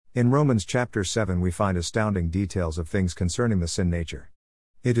In Romans chapter 7 we find astounding details of things concerning the sin nature.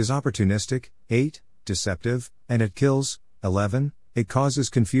 It is opportunistic, 8, deceptive, and it kills, 11, it causes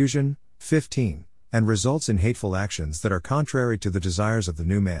confusion, 15, and results in hateful actions that are contrary to the desires of the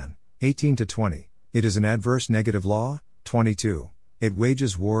new man, 18-20. It is an adverse negative law, 22. It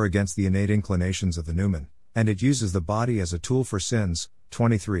wages war against the innate inclinations of the new man, and it uses the body as a tool for sins,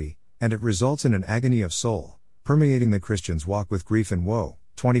 23, and it results in an agony of soul, permeating the Christian's walk with grief and woe,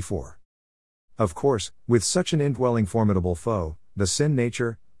 24. Of course, with such an indwelling formidable foe, the sin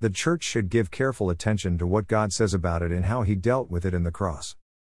nature, the church should give careful attention to what God says about it and how He dealt with it in the cross.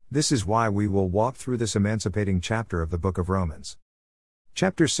 This is why we will walk through this emancipating chapter of the book of Romans.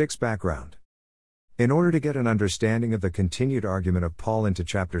 Chapter 6 Background. In order to get an understanding of the continued argument of Paul into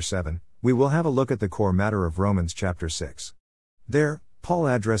chapter 7, we will have a look at the core matter of Romans chapter 6. There, Paul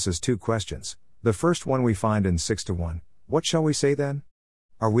addresses two questions. The first one we find in 6-1, what shall we say then?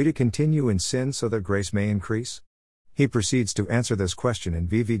 Are we to continue in sin so that grace may increase? He proceeds to answer this question in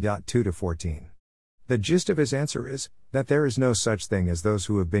VV.2-14. The gist of his answer is, that there is no such thing as those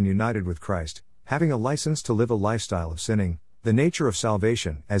who have been united with Christ, having a license to live a lifestyle of sinning. The nature of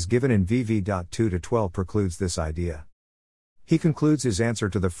salvation, as given in VV.2-12 precludes this idea. He concludes his answer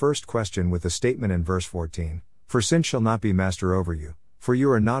to the first question with the statement in verse 14, for sin shall not be master over you, for you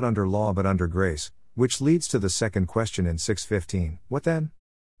are not under law but under grace, which leads to the second question in 6:15, what then?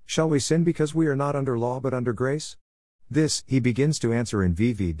 Shall we sin because we are not under law but under grace? This, he begins to answer in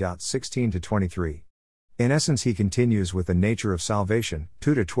VV.16-23. In essence he continues with the nature of salvation,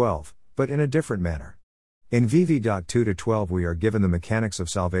 2-12, but in a different manner. In VV.2-12 we are given the mechanics of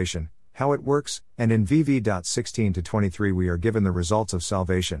salvation, how it works, and in VV.16-23 we are given the results of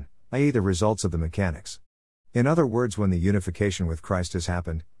salvation, i.e. the results of the mechanics. In other words, when the unification with Christ has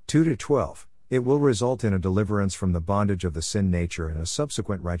happened, 2-12, it will result in a deliverance from the bondage of the sin nature and a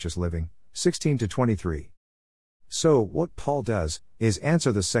subsequent righteous living, 16-23. So, what Paul does, is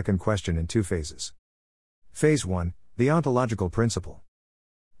answer the second question in two phases. Phase 1, the ontological principle.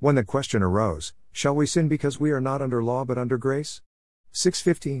 When the question arose, shall we sin because we are not under law but under grace?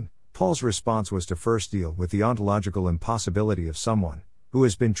 6:15, Paul's response was to first deal with the ontological impossibility of someone, who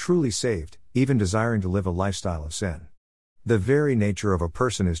has been truly saved, even desiring to live a lifestyle of sin. The very nature of a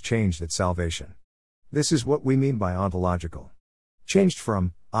person is changed at salvation. This is what we mean by ontological. Changed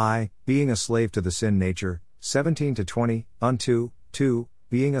from, I, being a slave to the sin nature, 17-20, unto, 2,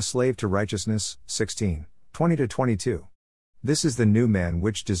 being a slave to righteousness, 16, 20-22. This is the new man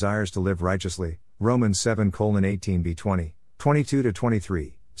which desires to live righteously, Romans 7:18b20,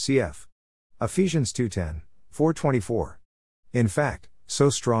 22-23, cf. Ephesians 2:10, 4:24. In fact, so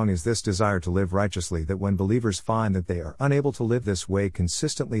strong is this desire to live righteously that when believers find that they are unable to live this way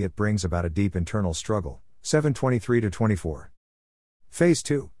consistently, it brings about a deep internal struggle, 7:23-24. Phase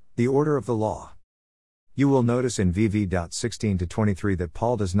 2, the order of the law. You will notice in VV.16-23 that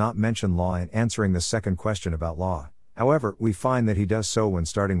Paul does not mention law in answering the second question about law. However, we find that he does so when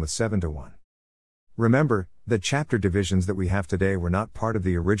starting with 7-1. Remember, the chapter divisions that we have today were not part of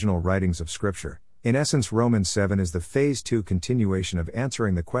the original writings of Scripture. In essence, Romans 7 is the phase 2 continuation of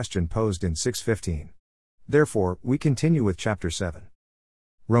answering the question posed in 6:15. Therefore, we continue with chapter 7.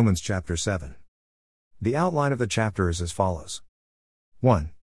 Romans chapter 7. The outline of the chapter is as follows. 1.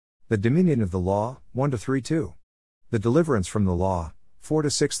 The dominion of the law, 1-3:2. The deliverance from the law,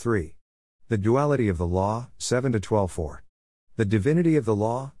 4-6:3. The duality of the law, 7-12:4. The divinity of the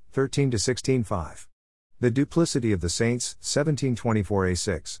law, 13-16:5. The duplicity of the saints,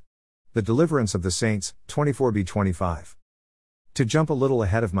 17:24a6. The deliverance of the saints, 24b25. To jump a little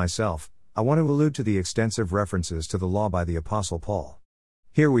ahead of myself, I want to allude to the extensive references to the law by the Apostle Paul.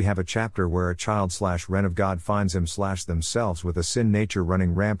 Here we have a chapter where a child/wren of God finds him/themselves with a sin nature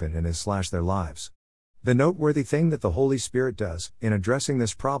running rampant in his/their lives. The noteworthy thing that the Holy Spirit does, in addressing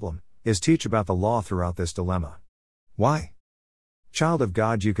this problem, is teach about the law throughout this dilemma. Why? Child of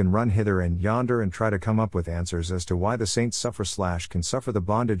God, you can run hither and yonder and try to come up with answers as to why the saints can suffer the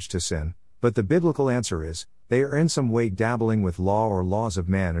bondage to sin, but the biblical answer is, they are in some way dabbling with law or laws of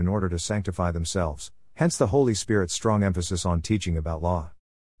man in order to sanctify themselves, hence the Holy Spirit's strong emphasis on teaching about law.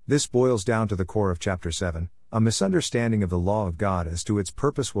 This boils down to the core of chapter 7, a misunderstanding of the law of God as to its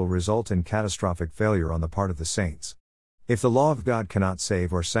purpose will result in catastrophic failure on the part of the saints. If the law of God cannot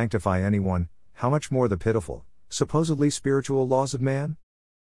save or sanctify anyone, how much more the pitiful, supposedly spiritual laws of man?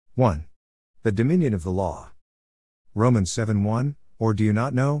 1. The dominion of the law. Romans 7:1, or do you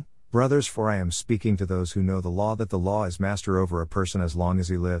not know, brothers, for I am speaking to those who know the law, that the law is master over a person as long as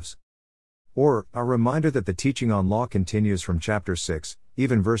he lives. Or, a reminder that the teaching on law continues from chapter 6,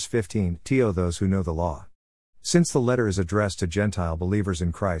 even verse 15, to those who know the law. Since the letter is addressed to Gentile believers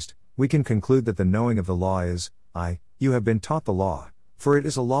in Christ, we can conclude that the knowing of the law is, you have been taught the law, for it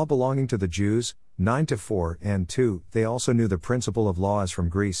is a law belonging to the Jews, 9-4, and 2, they also knew the principle of law as from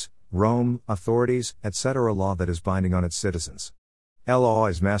Greece, Rome, authorities, etc. law that is binding on its citizens. Law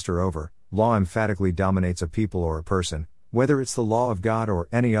is master over, law emphatically dominates a people or a person, whether it's the law of God or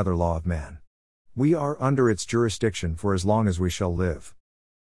any other law of man. We are under its jurisdiction for as long as we shall live.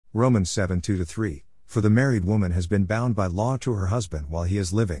 Romans 7:2-3, for the married woman has been bound by law to her husband while he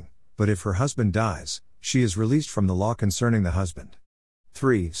is living, but if her husband dies, she is released from the law concerning the husband.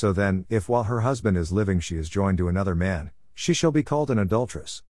 3, so then, if while her husband is living she is joined to another man, she shall be called an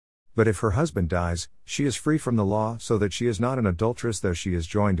adulteress. But if her husband dies, she is free from the law, so that she is not an adulteress though she is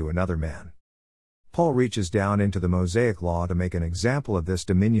joined to another man. Paul reaches down into the Mosaic law to make an example of this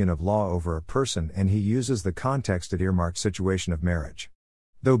dominion of law over a person, and he uses the context-earmarked earmarked situation of marriage.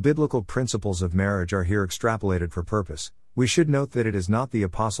 Though biblical principles of marriage are here extrapolated for purpose, we should note that it is not the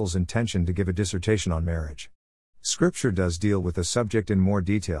apostle's intention to give a dissertation on marriage. Scripture does deal with the subject in more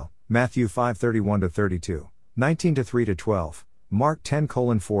detail, Matthew 5:31-32, 19-3-12, Mark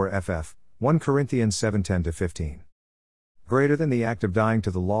 10:4 ff, 1 Corinthians 7:10-15. Greater than the act of dying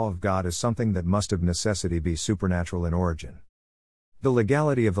to the law of God is something that must of necessity be supernatural in origin. The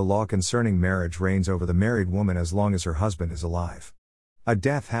legality of the law concerning marriage reigns over the married woman as long as her husband is alive. A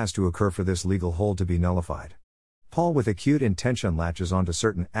death has to occur for this legal hold to be nullified. Paul with acute intention latches onto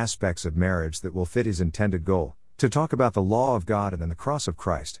certain aspects of marriage that will fit his intended goal, to talk about the law of God and the cross of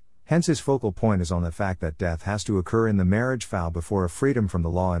Christ, hence his focal point is on the fact that death has to occur in the marriage vow before a freedom from the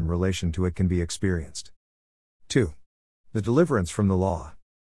law in relation to it can be experienced. 2. The deliverance from the law.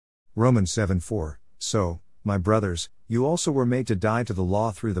 Romans 7:4, so, my brothers, you also were made to die to the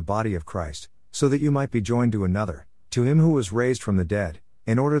law through the body of Christ, so that you might be joined to another, to him who was raised from the dead,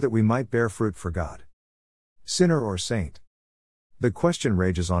 in order that we might bear fruit for God. Sinner or saint? The question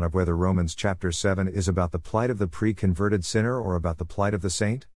rages on of whether Romans chapter 7 is about the plight of the pre-converted sinner or about the plight of the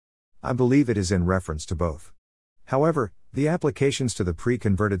saint. I believe it is in reference to both. However, the applications to the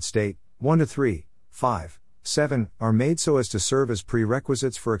pre-converted state, 1-3, 5, 7, are made so as to serve as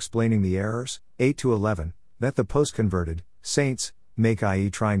prerequisites for explaining the errors, 8-11, that the post-converted saints make,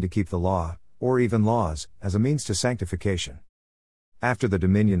 i.e., trying to keep the law, or even laws, as a means to sanctification. After the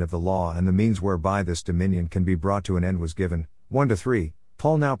dominion of the law and the means whereby this dominion can be brought to an end was given, 1-3,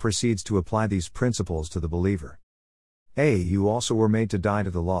 Paul now proceeds to apply these principles to the believer. You also were made to die to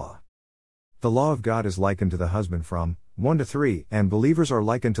the law. The law of God is likened to the husband from 1-3, and believers are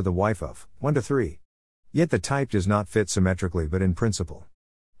likened to the wife of 1-3. Yet the type does not fit symmetrically but in principle.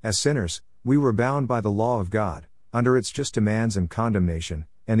 As sinners, we were bound by the law of God, under its just demands and condemnation,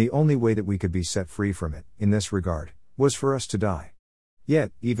 and the only way that we could be set free from it, in this regard, was for us to die.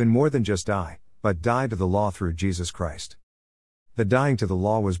 Yet, even more than just die, but die to the law through Jesus Christ. The dying to the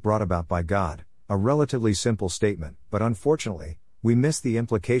law was brought about by God, a relatively simple statement, but unfortunately, we miss the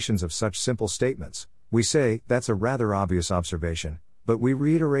implications of such simple statements. We say, that's a rather obvious observation, but we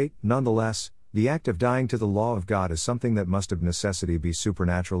reiterate, nonetheless, the act of dying to the law of God is something that must of necessity be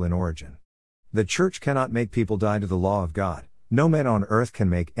supernatural in origin. The church cannot make people die to the law of God. No man on earth can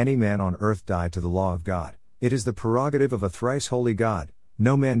make any man on earth die to the law of God. It is the prerogative of a thrice holy God.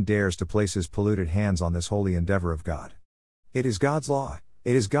 No man dares to place his polluted hands on this holy endeavor of God. It is God's law.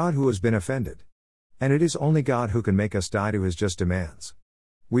 It is God who has been offended. And it is only God who can make us die to his just demands.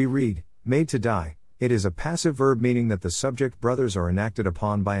 We read, made to die. It is a passive verb meaning that the subject brothers are enacted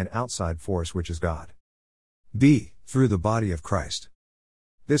upon by an outside force which is God. B. Through the body of Christ.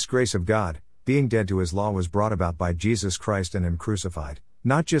 This grace of God, being dead to his law, was brought about by Jesus Christ and him crucified,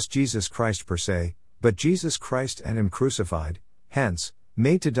 not just Jesus Christ per se, but Jesus Christ and him crucified, hence,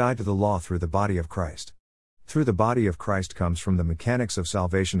 made to die to the law through the body of Christ. Through the body of Christ comes from the mechanics of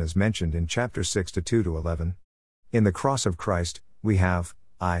salvation as mentioned in chapter 6-2-11. In the cross of Christ, we have,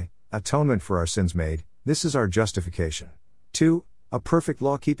 atonement for our sins made, this is our justification. 2. A perfect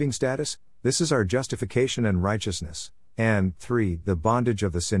law-keeping status, this is our justification and righteousness. And 3. The bondage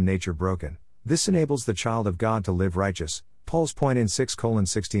of the sin nature broken, this enables the child of God to live righteous, Paul's point in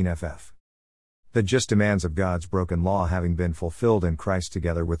 6:16 ff. The just demands of God's broken law having been fulfilled in Christ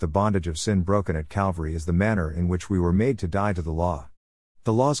together with the bondage of sin broken at Calvary is the manner in which we were made to die to the law.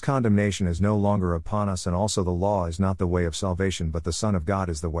 The law's condemnation is no longer upon us, and also the law is not the way of salvation but the Son of God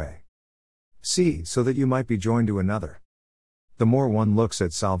is the way. C. So that you might be joined to another. The more one looks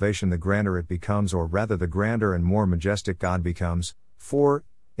at salvation the grander it becomes, or rather the grander and more majestic God becomes. 4.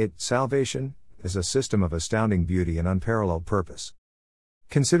 Salvation, is a system of astounding beauty and unparalleled purpose.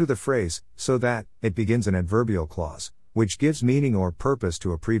 Consider the phrase, so that, it begins an adverbial clause, which gives meaning or purpose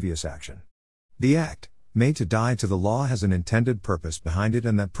to a previous action. The act, made to die to the law has an intended purpose behind it,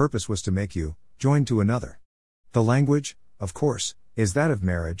 and that purpose was to make you joined to another. The language, of course, is that of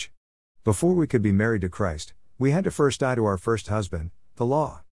marriage. Before we could be married to Christ, we had to first die to our first husband, the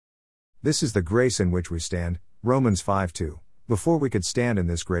law. This is the grace in which we stand, Romans 5:2. Before we could stand in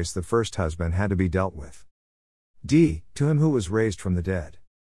this grace, the first husband had to be dealt with. D. To him who was raised from the dead.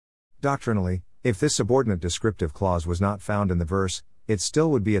 Doctrinally, if this subordinate descriptive clause was not found in the verse, it still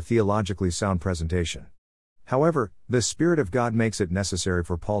would be a theologically sound presentation. However, the Spirit of God makes it necessary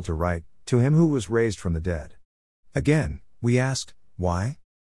for Paul to write, to him who was raised from the dead. Again, we ask, why?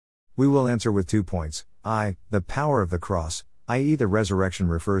 We will answer with 2 points. I. The power of the cross, i.e. the resurrection,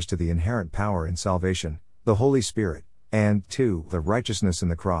 refers to the inherent power in salvation, the Holy Spirit, and 2. The righteousness in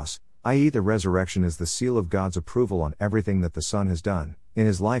the cross, i.e. the resurrection, is the seal of God's approval on everything that the Son has done, in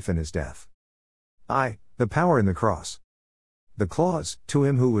his life and his death. I. The power in the cross. The clause, to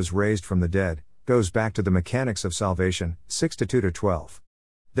him who was raised from the dead, goes back to the mechanics of salvation, 6:2-12.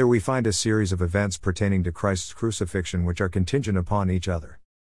 There we find a series of events pertaining to Christ's crucifixion which are contingent upon each other.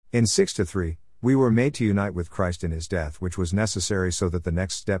 In 6:3, we were made to unite with Christ in his death, which was necessary so that the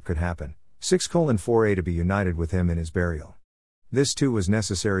next step could happen, 6:4a, to be united with him in his burial. This too was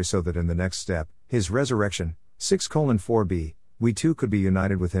necessary so that in the next step, his resurrection, 6:4b, we too could be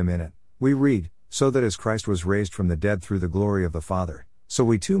united with him in it. We read, so that as Christ was raised from the dead through the glory of the Father, so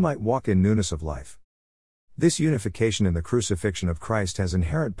we too might walk in newness of life. This unification in the crucifixion of Christ has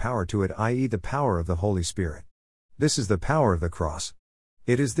inherent power to it, i.e. the power of the Holy Spirit. This is the power of the cross.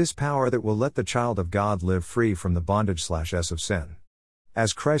 It is this power that will let the child of God live free from the bondage/s of sin.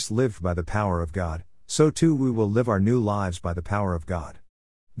 As Christ lived by the power of God, so too we will live our new lives by the power of God.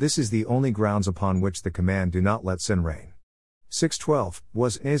 This is the only grounds upon which the command, do not let sin reign, 6:12,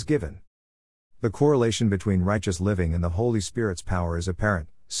 was and is given. The correlation between righteous living and the Holy Spirit's power is apparent.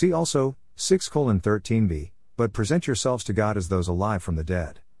 See also, 6:13b, but present yourselves to God as those alive from the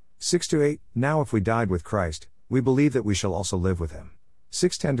dead. 6-8, now if we died with Christ, we believe that we shall also live with him.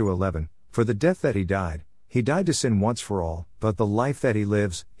 6:10-11, for the death that he died to sin once for all, but the life that he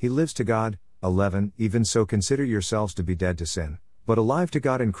lives to God. 11, even so consider yourselves to be dead to sin, but alive to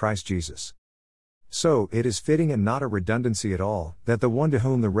God in Christ Jesus. So, it is fitting and not a redundancy at all, that the one to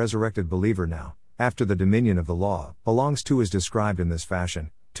whom the resurrected believer now, after the dominion of the law, belongs to is described in this fashion,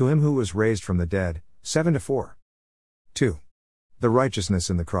 to him who was raised from the dead, 7-4. 2. The righteousness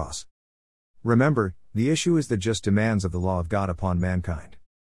in the cross. Remember, the issue is the just demands of the law of God upon mankind.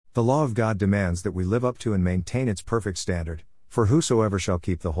 The law of God demands that we live up to and maintain its perfect standard, for whosoever shall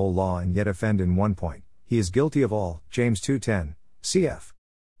keep the whole law and yet offend in one point, he is guilty of all, James 2:10, cf.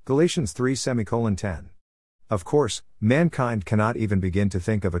 Galatians 3:10. Of course, mankind cannot even begin to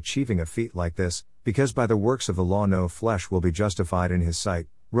think of achieving a feat like this, because by the works of the law no flesh will be justified in his sight,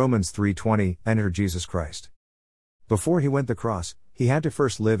 Romans 3:20, enter Jesus Christ. Before he went the cross, he had to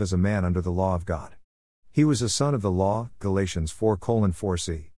first live as a man under the law of God. He was a son of the law, Galatians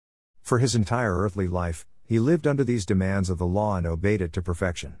 4:4c. For his entire earthly life, he lived under these demands of the law and obeyed it to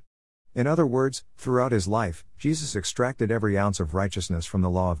perfection. In other words, throughout his life, Jesus extracted every ounce of righteousness from the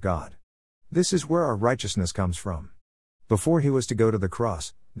law of God. This is where our righteousness comes from. Before he was to go to the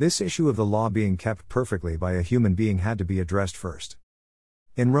cross, this issue of the law being kept perfectly by a human being had to be addressed first.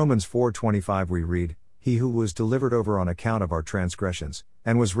 In Romans 4:25 we read, he who was delivered over on account of our transgressions,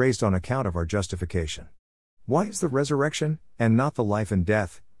 and was raised on account of our justification. Why is the resurrection, and not the life and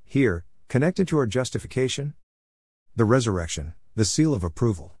death, here, connected to our justification? The resurrection, the seal of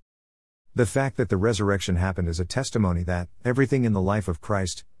approval. The fact that the resurrection happened is a testimony that everything in the life of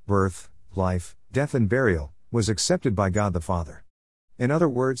Christ, birth, life, death and burial, was accepted by God the Father. In other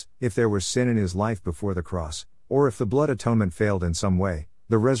words, if there was sin in his life before the cross, or if the blood atonement failed in some way,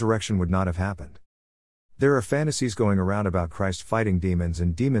 the resurrection would not have happened. There are fantasies going around about Christ fighting demons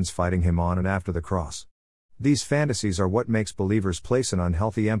and demons fighting him on and after the cross. These fantasies are what makes believers place an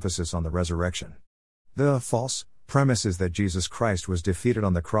unhealthy emphasis on the resurrection. The false premise is that Jesus Christ was defeated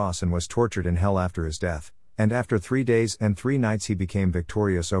on the cross and was tortured in hell after his death, and after 3 days and 3 nights he became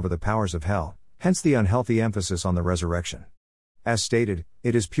victorious over the powers of hell, hence the unhealthy emphasis on the resurrection. As stated,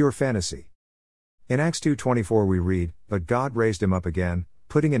 it is pure fantasy. In Acts 2:24 we read, but God raised him up again,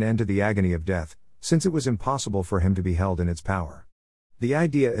 putting an end to the agony of death, since it was impossible for him to be held in its power. The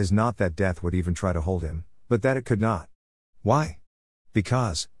idea is not that death would even try to hold him, but that it could not. Why?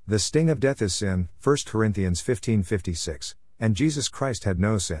 Because, the sting of death is sin, 1 Corinthians 15:56, and Jesus Christ had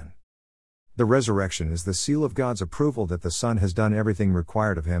no sin. The resurrection is the seal of God's approval that the Son has done everything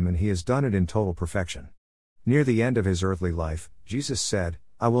required of him and he has done it in total perfection. Near the end of his earthly life, Jesus said,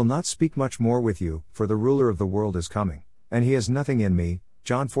 I will not speak much more with you, for the ruler of the world is coming, and he has nothing in me,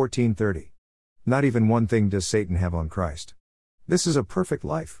 John 14:30. Not even one thing does Satan have on Christ. This is a perfect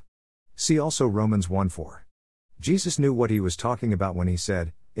life. See also Romans 1:4. Jesus knew what he was talking about when he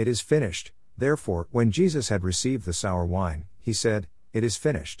said, "It is finished." Therefore, when Jesus had received the sour wine, he said, "It is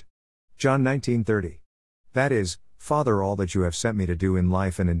finished." John 19:30. That is, Father, all that you have sent me to do in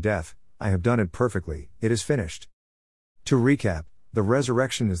life and in death, I have done it perfectly, it is finished. To recap, the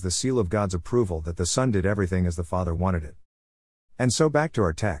resurrection is the seal of God's approval that the Son did everything as the Father wanted it. And so back to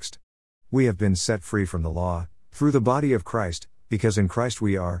our text. We have been set free from the law, through the body of Christ, because in Christ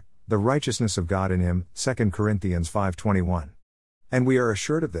we are, the righteousness of God in him, 2 Corinthians 5:21. And we are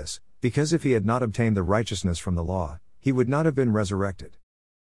assured of this, because if he had not obtained the righteousness from the law, he would not have been resurrected.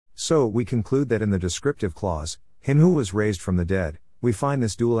 So we conclude that in the descriptive clause, him who was raised from the dead, we find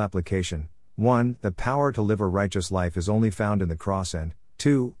this dual application. 1. The power to live a righteous life is only found in the cross, and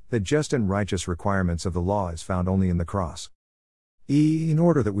 2. The just and righteous requirements of the law is found only in the cross. In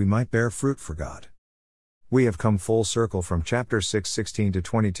order that we might bear fruit for God. We have come full circle from chapter 6:16 to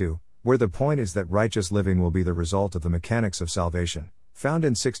 22, where the point is that righteous living will be the result of the mechanics of salvation, found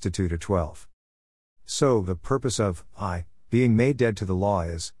in 6:2 to 12. So, the purpose of being made dead to the law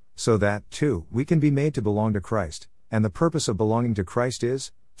is, so that, 2, we can be made to belong to Christ, and the purpose of belonging to Christ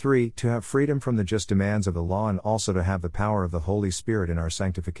is, 3, to have freedom from the just demands of the law and also to have the power of the Holy Spirit in our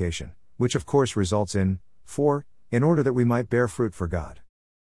sanctification, which of course results in, 4, in order that we might bear fruit for God.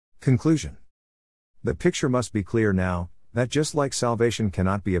 Conclusion. The picture must be clear now, that just like salvation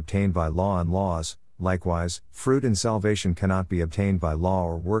cannot be obtained by law and laws, likewise, fruit in salvation cannot be obtained by law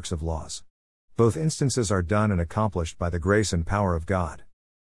or works of laws. Both instances are done and accomplished by the grace and power of God.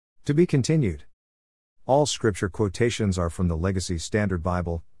 To be continued. All scripture quotations are from the Legacy Standard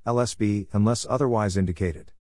Bible, LSB, unless otherwise indicated.